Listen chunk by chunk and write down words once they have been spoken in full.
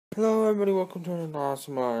Hello everybody, welcome to an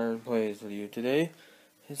awesome Iron Plays video. Today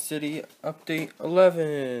is City Update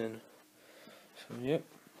 11. So yep.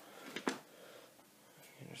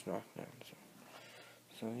 Just knock down.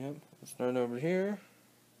 So yep, let's start over here.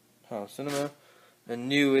 Palace Cinema. The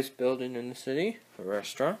newest building in the city. A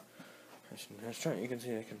restaurant. You can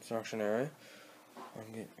see the construction area.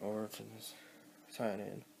 I'll get over to this side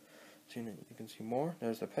end. So you can see more.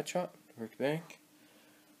 There's the pet shop, the Brick Bank,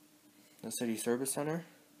 the city service center.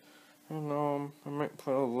 I don't know, I might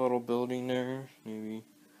put a little building there, maybe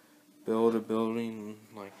build a building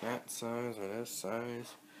like that size or this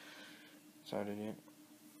size. Decided yet.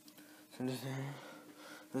 So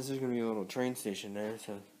this is going to be a little train station there,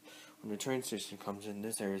 so when the train station comes in,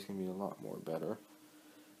 this area is going to be a lot more better.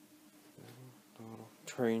 The little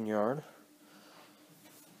train yard.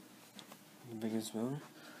 The biggest building.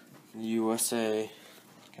 The USA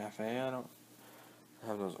Cafe, I don't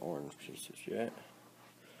have those orange pieces yet.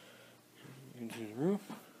 You can see the roof.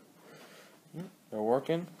 Yep, they're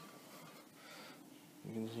working.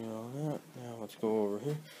 You can see all that. Now let's go over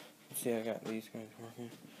here. You can see I got these guys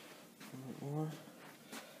working a little more.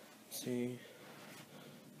 See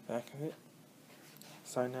back of it.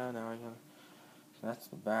 Sign down now. So that's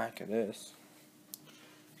the back of this.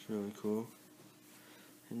 It's really cool.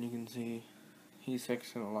 And you can see he's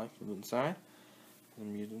fixing a light from inside.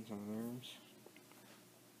 I'm using some of theirs.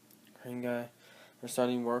 Crane guy. We're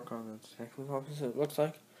starting work on the technical office, it looks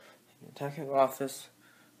like. The technical office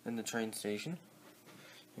and the train station.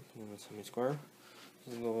 Semi-square.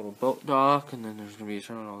 This is a little boat dock, and then there's going to be a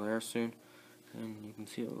terminal there soon. And you can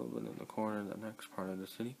see a little bit in the corner, the next part of the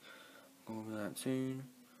city. Go over that soon.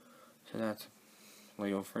 So that's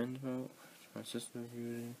Leo Friends boat. My sister's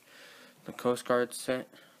using the Coast Guard set.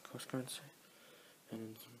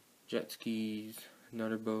 And some jet skis,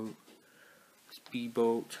 another boat,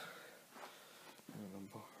 speedboat.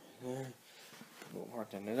 There, we'll park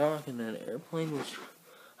on the dock, and then an airplane, which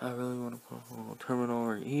I really want to put a little terminal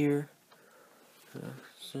right here.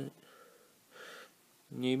 That's it.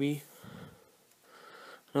 Maybe.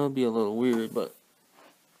 That would be a little weird, but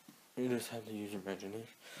you just have to use your imagination.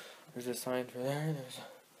 There's a sign for there. There's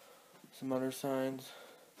some other signs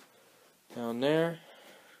down there.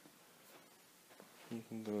 You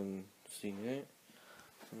can go and see it.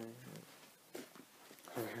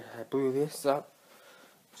 I blew this up,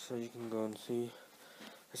 so you can go and see.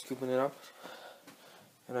 I'm scooping it up,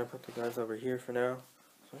 and I put the guys over here for now.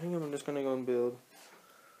 So I think I'm just gonna go and build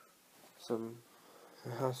some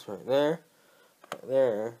house right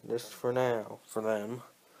there. This for now, for them,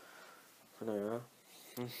 for now.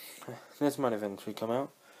 This might eventually come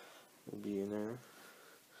out. It'll be in there.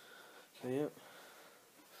 So yep.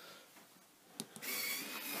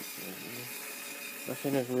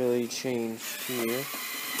 Nothing has really changed here.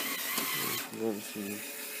 Let's see.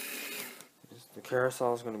 The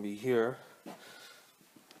carousel is going to be here.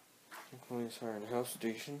 Police are in the health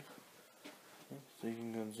station. So you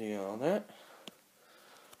can go and see all that.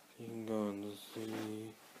 You can go and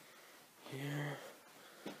see here.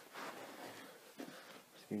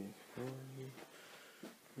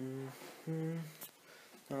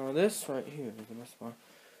 Now this right here is the best spot.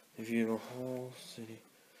 If you the whole city.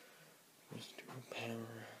 Just do a panorama.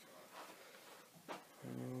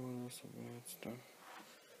 Oh, there's some bad stuff.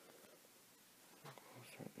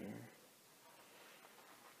 Right there.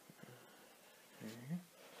 There you go.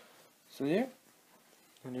 So yeah,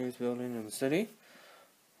 the newest building in the city.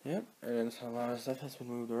 Yep, and a lot of stuff has been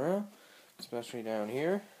moved around, especially down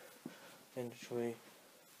here. Eventually,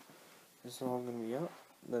 this is all going to be out.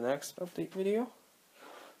 The next update video.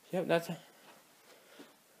 Yep, that's it.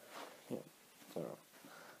 Yep, so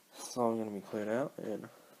it's all going to be cleared out, and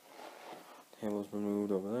tables been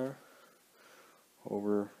moved over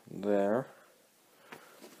there.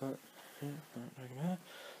 But, yeah,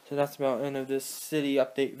 so that's about the end of this city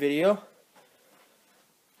update video.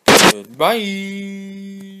 Goodbye.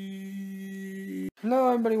 Hello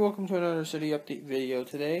everybody, welcome to another city update video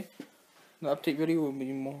today. The update video will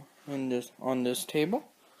be more on this table.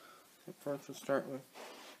 So first we'll start with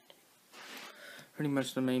pretty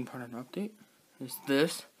much the main part of the update. Is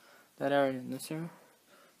that area and this area.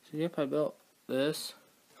 So yep, I built this.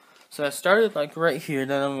 So I started like right here,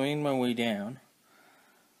 then I made my way down.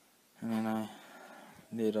 And then I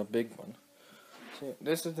did a big one. So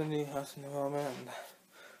this is the new house in development. And you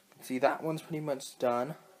can see that one's pretty much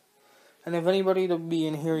done. And if anybody will be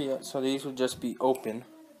in here yet, so these will just be open.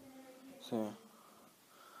 So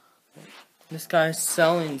this guy's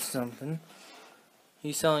selling something.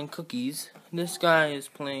 He's selling cookies. This guy is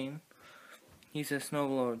playing. He's a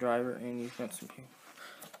snowblower driver, and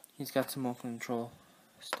he's got some open control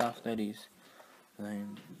stuff that he's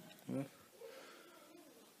Then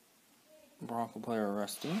Bronco player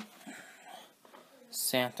Rusty.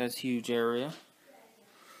 Santa's huge area.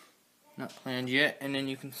 Not planned yet. And then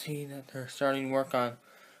you can see that they're starting to work on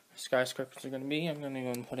skyscrapers are going to be. I'm going to go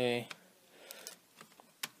and put a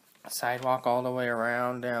sidewalk all the way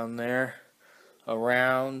around down there.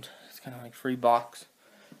 Around. It's kind of like 3 blocks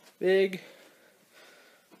big.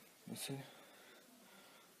 Let's see.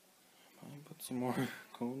 Put some more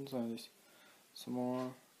cones on this. Some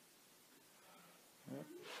more. Yep.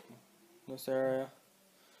 This area.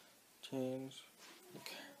 Change.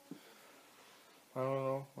 Okay. I don't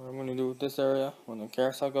know what I'm going to do with this area when the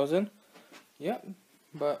carousel goes in. Yep.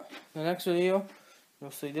 But the next video,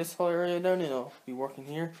 you'll see this whole area done. It'll be working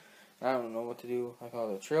here. I don't know what to do like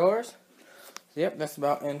all the trailers. Yep, that's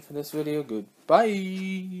about it for this video. Goodbye.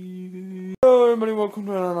 Hello everybody, welcome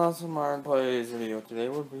to an awesome Iron Plays video. Today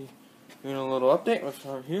we'll be doing a little update. Let's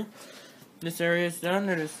start here. This area is done.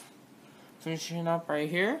 They're just finishing up right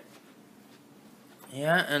here.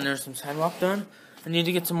 Yeah, and there's some sidewalk done. I need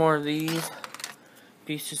to get some more of these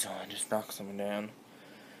pieces. Oh, I just knocked some down.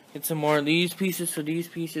 Get some more of these pieces. So these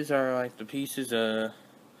pieces are like the pieces on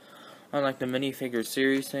like the minifigure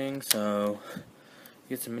series thing. So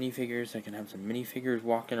get some minifigures. I can have some minifigures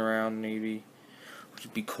walking around maybe, which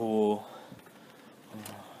would be cool.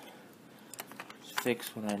 Just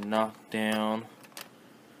fix what I knocked down.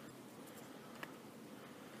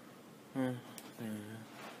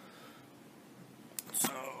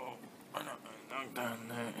 So I knocked down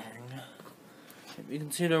that. You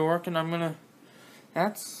can see they're working.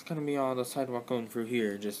 That's gonna be all the sidewalk going through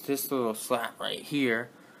here. Just this little slat right here.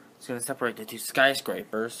 It's gonna separate the 2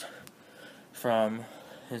 skyscrapers from.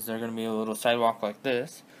 Is there gonna be a little sidewalk like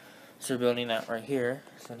this? So they're building that right here.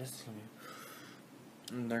 So this is gonna be.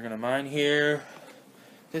 And they're gonna mine here.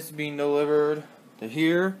 This is being delivered to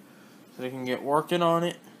here, so they can get working on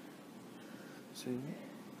it. See.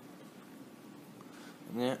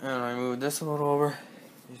 And I moved this a little over.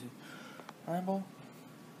 Eyeball.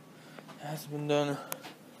 Has been done.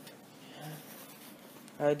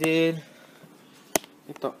 I did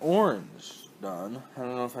get the orange done. I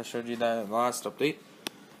don't know if I showed you that in the last update.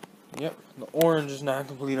 Yep, the orange is not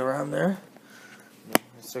complete around there.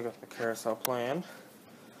 I still got the carousel planned.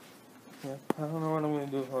 Yep, I don't know what I'm going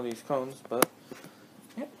to do with all these cones, but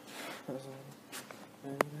yep.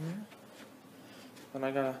 And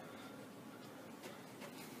I got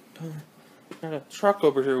a truck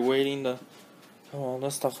over here waiting to pull all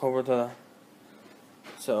this stuff over to.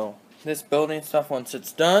 So this building stuff, once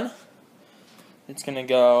it's done, it's gonna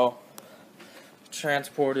go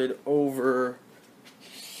transported over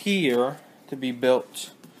here to be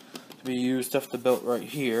built, to be used stuff to build right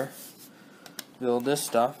here. Build this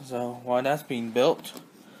stuff. So while that's being built,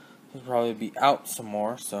 it'll probably be out some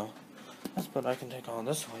more. So that's what I can take all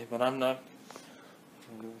this way, but I'm not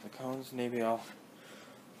gonna do with the cones. Maybe I'll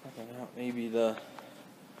work out maybe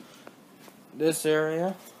this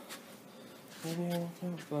area. Maybe I'll work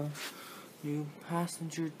out the new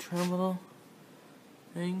passenger terminal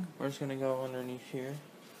thing. We're just gonna go underneath here,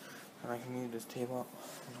 and I can move this table up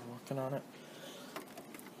when I'm working on it.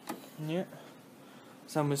 Yeah.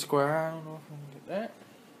 Assembly square. I don't know if I can get that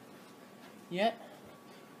yet.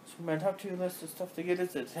 So my top 2 list of stuff to get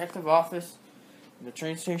is the detective office and the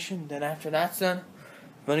train station. Then after that's done,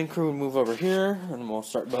 building crew will move over here, and we'll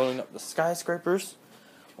start building up the skyscrapers.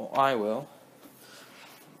 Well, I will.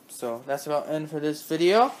 So that's about end for this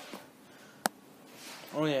video.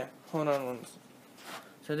 Oh yeah, hold on one second.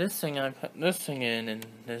 So this thing, I put this thing in, and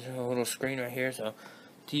there's a little screen right here. So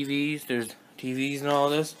TVs, there's TVs and all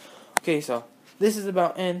this. Okay, so this is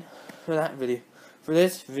about end for that video. For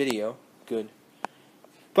this video, good.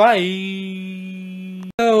 Bye.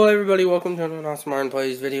 Hello everybody, welcome to an awesome Iron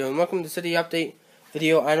Plays video, and welcome to City Update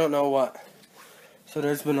video. I don't know what. So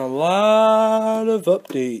there's been a lot of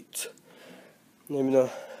updates. Maybe the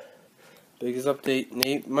biggest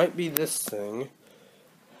update might be this thing.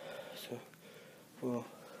 So, well,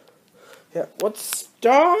 yeah, let's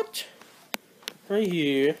start right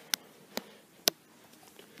here.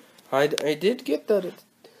 I did get the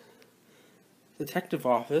detective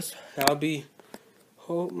office. That'll be,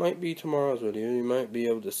 might be tomorrow's video. You might be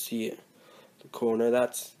able to see it. The corner,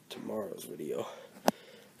 that's tomorrow's video.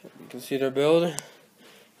 You can see they're building,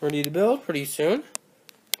 ready to build pretty soon.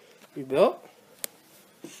 Be built.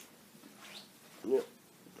 Yep.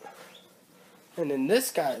 And then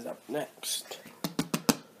this guy's up next.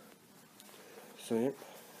 So yep.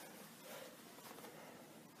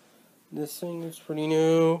 This thing is pretty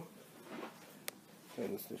new.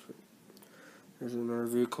 There's another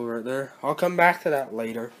vehicle right there. I'll come back to that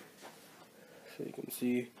later, so you can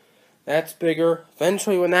see That's bigger.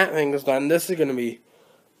 Eventually, when that thing is done, this is going to be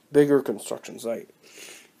bigger construction site.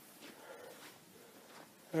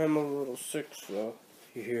 I'm a little sick, so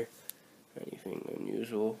if you hear anything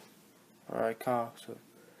unusual, or I cough, so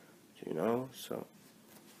you know, so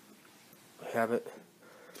I have it.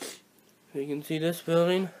 You can see this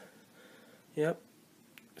building. Yep.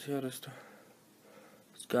 See how this starts.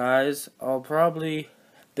 Guys, I'll probably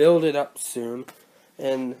build it up soon,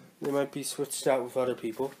 and they might be switched out with other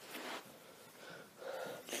people.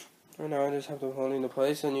 Right now, I just have to hold into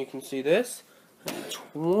place, and you can see this.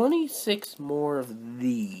 26 more of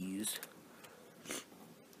these.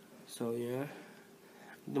 So yeah,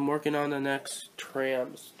 I'm working on the next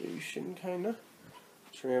tram station, kinda.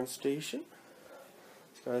 Tram station.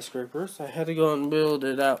 Skyscrapers. I had to go and build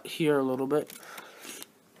it out here a little bit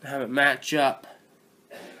to have it match up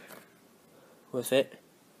with it.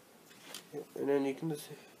 And then you can just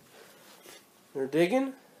see they're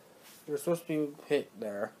digging. They're supposed to be hit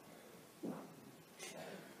there. So,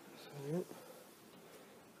 yep.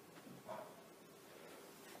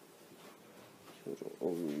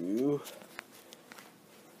 Overview.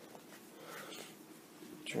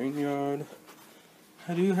 Train yard.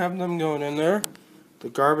 I do have them going in there. The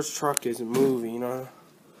garbage truck isn't moving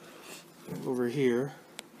over here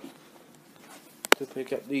to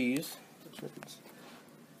pick up these.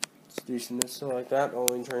 It's decent, it's still like that,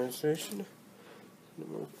 only train station.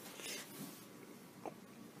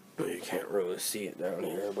 You can't really see it down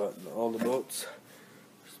here, but all the boats.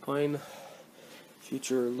 Displaying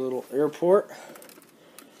future little airport.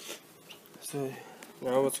 So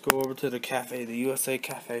now let's go over to the cafe, the USA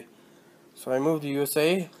Cafe. So I moved the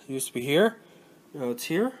USA, it used to be here, now it's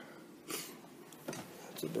here.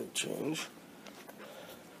 That's a big change.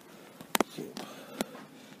 There's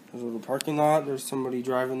a little parking lot, there's somebody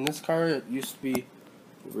driving this car, it used to be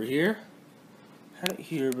over here. Had it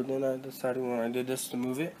here, but then I decided when I did this to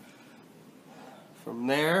move it from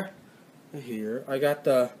there to here. I got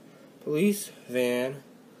the police van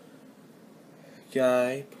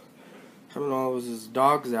guy coming all of his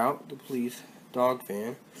dogs out, the police dog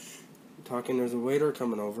van. I'm talking, there's a waiter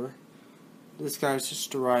coming over. This guy's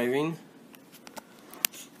just arriving.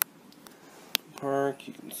 Park,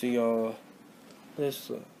 you can see all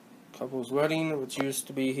this couple's wedding, which used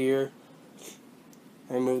to be here.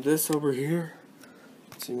 I moved this over here.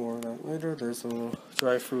 See more of that later. There's a little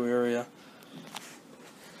drive-through area.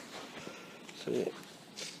 So yeah.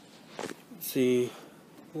 See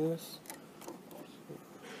this.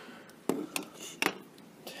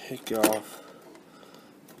 Take off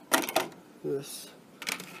this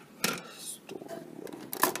story.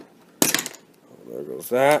 Oh, there goes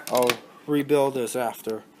that. I'll rebuild this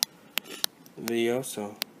after the video,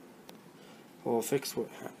 so we'll fix what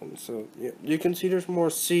happened. So yeah, you can see there's more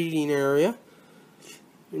seating area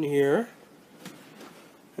in here,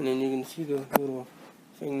 and then you can see the little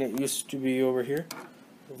thing that used to be over here.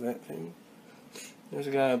 That thing. There's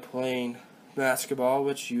a guy playing basketball,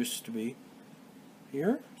 which used to be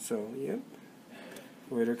here. So yep,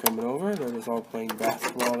 waiter coming over. They're just all playing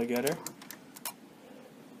basketball together.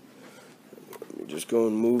 Let me just go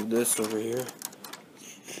and move this over here.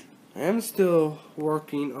 I'm still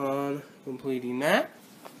working on completing that.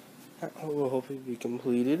 That will hopefully be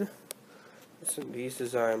completed. Some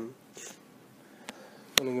pieces I'm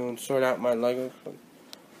gonna go and sort out my Lego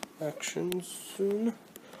collection soon.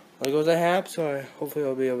 Legos I have, so hopefully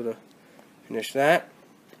I'll be able to finish that.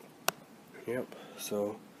 Yep.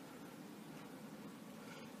 So,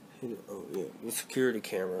 oh yeah, the security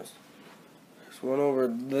cameras. There's one over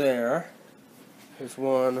there. There's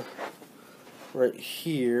one right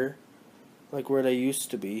here, like where they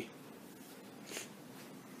used to be.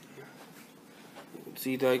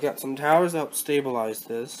 See, I got some towers that stabilize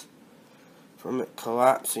this from it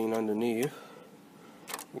collapsing underneath.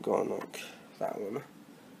 Going like that one.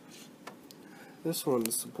 This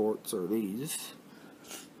one's supports are these.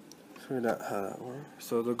 Figured out how that works.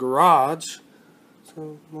 So the garage.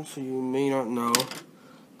 So most of you may not know,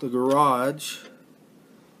 the garage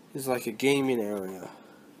is like a gaming area.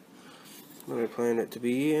 What I planned it to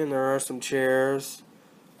be, and there are some chairs,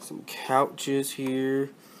 some couches here.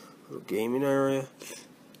 A gaming area,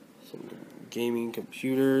 some gaming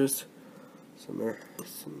computers, some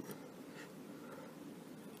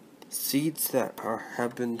seats that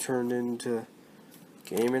have been turned into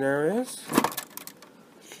gaming areas.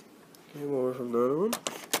 Came over from the other one.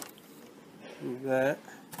 That.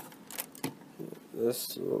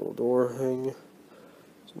 This little door thing.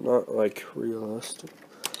 It's not like realistic.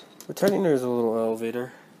 Pretending there's a little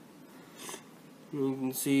elevator. You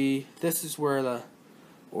can see this is where the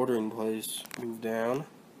ordering place moved down.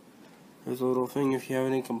 There's a little thing, if you have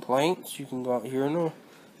any complaints, you can go out here and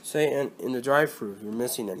say it in the drive-thru. If you're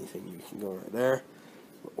missing anything, you can go right there.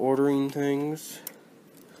 Ordering things.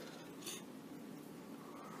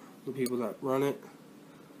 The people that run it.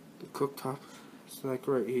 The cooktop. It's like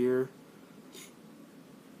right here.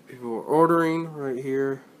 People are ordering right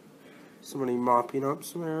here. Somebody mopping up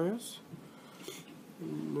some areas.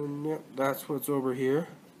 And then, yep, that's what's over here.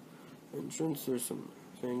 Entrance, there's some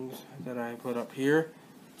things that I put up here.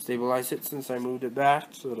 Stabilize it since I moved it back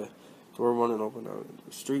so the door wouldn't open out into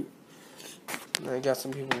the street. And I got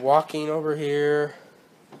some people walking over here.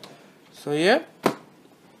 So, yep.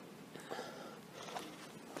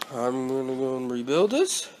 I'm going to go and rebuild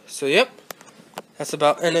this. So, yep. That's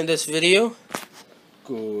about ending this video.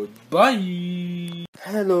 Goodbye.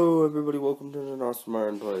 Hello, everybody. Welcome to the Awesome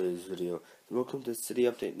Iron Plays video. Welcome to City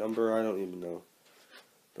Update number. I don't even know.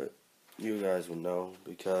 But you guys will know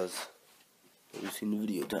because you've seen the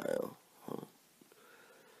video title.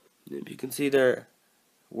 If you can see, they're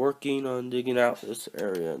working on digging out this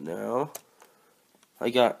area now. I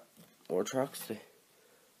got more trucks. They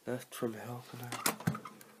left from helping out.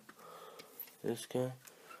 This guy.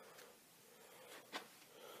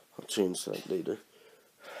 I'll change that later.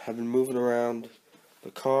 I've been moving around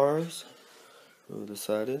the cars. We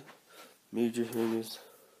decided. Major thing is,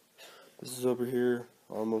 this is over here,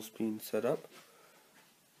 almost being set up.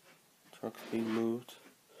 Trucks being moved.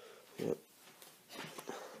 Yep.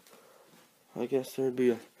 I guess there'd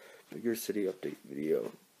be a bigger city update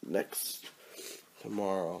video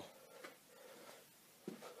tomorrow.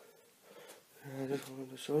 I just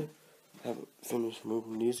wanted to show you. Haven't finished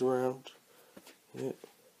moving these around yet.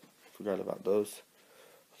 Forgot about those.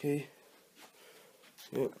 Okay.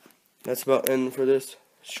 Yep. That's about end for this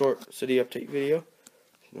short city update video.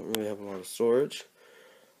 Don't really have a lot of storage.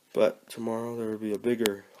 But tomorrow there will be a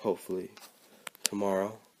bigger, hopefully,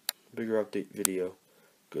 bigger update video.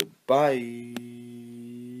 Goodbye.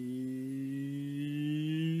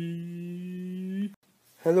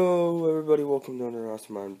 Hello, everybody. Welcome to another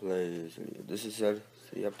Awesome Iron Plays. This is a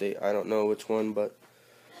city update. I don't know which one, but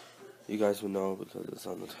you guys will know because it's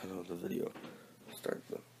on the title of the video. Start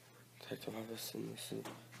the detective office in the city.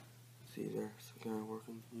 See, there's a guy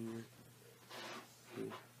working here.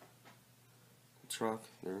 The truck,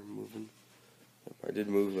 they're moving. Yep, I did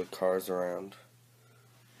move the cars around.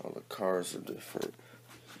 All the cars are different.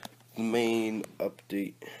 The main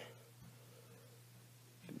update.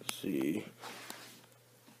 Let's see.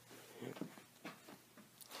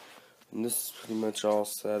 And this is pretty much all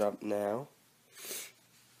set up now.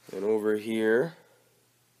 And over here,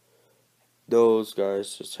 those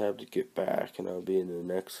guys just have to get back, and I'll be in the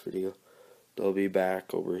next video. They'll be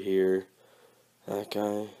back over here. That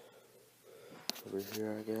guy over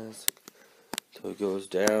here, I guess. So it goes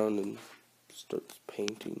down and starts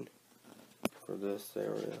painting for this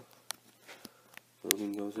area.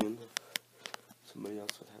 Building goes in. Somebody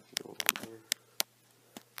else would have to go over there.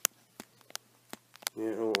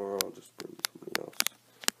 Yeah, or I'll just bring somebody else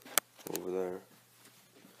over there.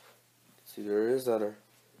 See, there is other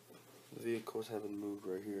vehicles haven't moved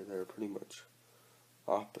right here. They're pretty much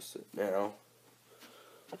opposite now.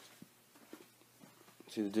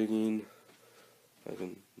 See the digging?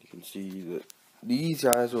 You can see that these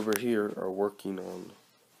guys over here are working on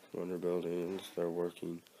one of their buildings. They're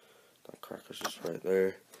working. That cracker's just right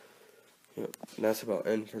there. Yep. And that's about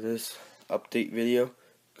end for this update video.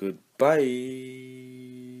 Goodbye.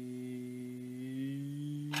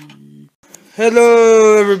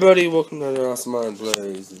 Hello, everybody. Welcome to another Awesome Iron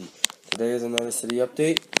Plays. Today is another city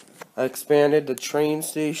update. I expanded the train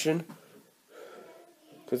station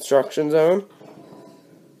construction zone.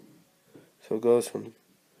 So it goes from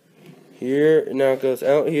here, and now it goes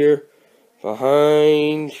out here,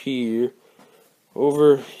 behind here,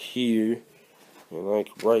 over here, and like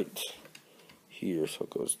right here. So it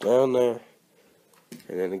goes down there,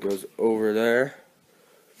 and then it goes over there.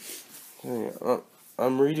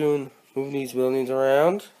 I'm moving these buildings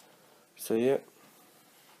around. So yeah.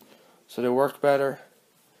 So they work better.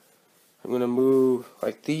 I'm gonna move,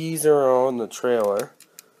 like these are on the trailer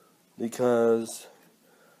because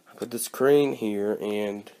I put this crane here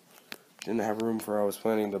and didn't have room for I was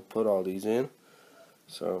planning to put all these in.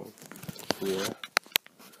 So yeah,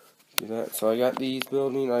 do that. So I got these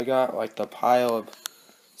building. I got like the pile of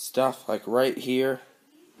stuff like right here,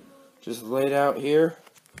 just laid out here,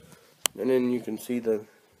 and then you can see the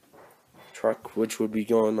truck, which would be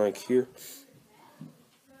going like here.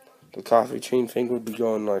 The coffee chain thing would be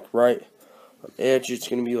going like right on the edge. It's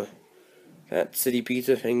gonna be like that city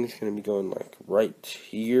pizza thing is gonna be going like right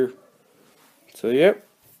here. So yep.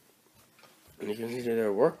 And you can see that I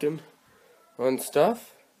worked them on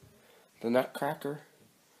stuff. the nutcracker.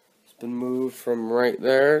 It's been moved from right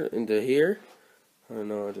there into here. I don't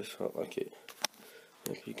know, I just felt like it.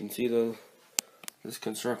 If you can see this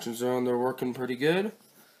construction zone, they're working pretty good.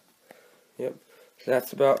 Yep.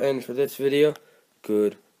 That's about it for this video.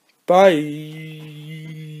 Goodbye.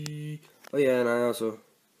 Oh yeah, and I also,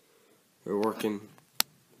 we're working,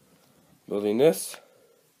 building this.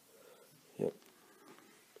 Yep.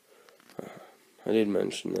 I did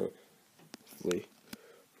mention that. Hopefully,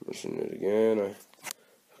 mention it again. I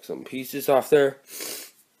took some pieces off there.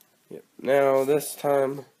 Yep. Now this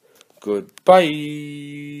time, goodbye.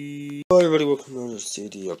 Hello everybody, welcome to the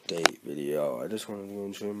city update video. I just wanted to go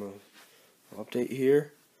and show my update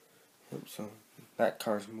here. Yep, so that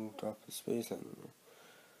car's moved off the space. I don't know.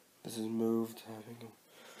 This is moved. I think I'll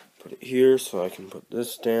put it here so I can put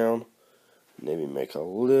this down. Maybe make a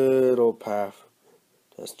little path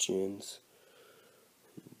for pedestrians.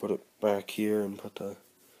 Put it back here and put the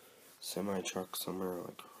semi truck somewhere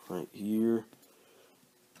like right here.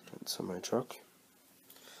 That semi truck.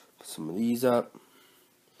 Put some of these up.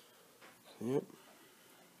 Yep.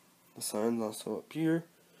 The sign's also up here.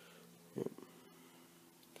 Yep.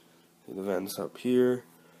 The vents up here.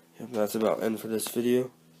 Yep, that's about it for this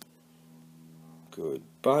video.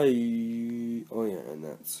 Goodbye. Oh yeah, and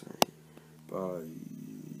that's right. Bye.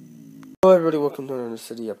 Hello everybody, welcome to another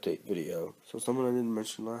city update video. So someone I didn't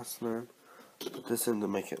mention last time, put this in to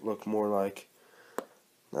make it look more like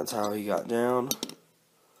that's how he got down.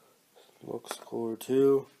 Looks cooler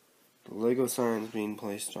too. The Lego sign is being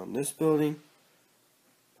placed on this building.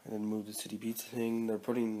 I didn't move the city pizza thing. They're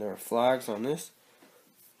putting their flags on this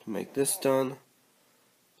to make this done.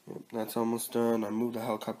 Yep, that's almost done. I moved the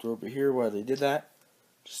helicopter over here while they did that,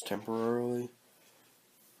 just temporarily.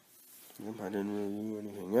 Yep, I didn't really do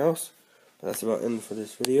anything else. But that's about it for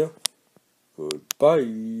this video. Goodbye.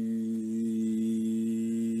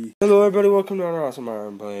 Hello everybody, welcome to our Awesome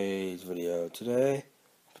Iron Blaze video. Today,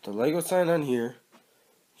 put the Lego sign on here,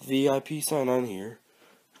 VIP sign on here,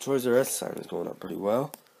 Toys R Us sign is going up pretty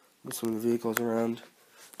well. Get some of the vehicles around.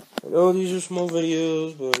 I know these are small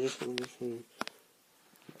videos, but I just want to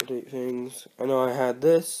update things. I know I had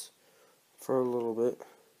this for a little bit.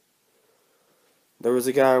 There was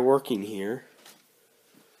a guy working here.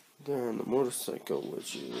 There on the motorcycle,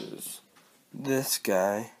 which is this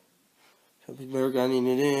guy. So they're getting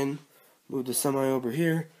it in. Move the semi over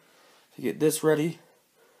here to get this ready.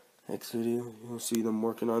 Next video, you'll see them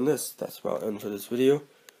working on this. That's about it for this video.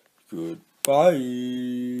 Goodbye.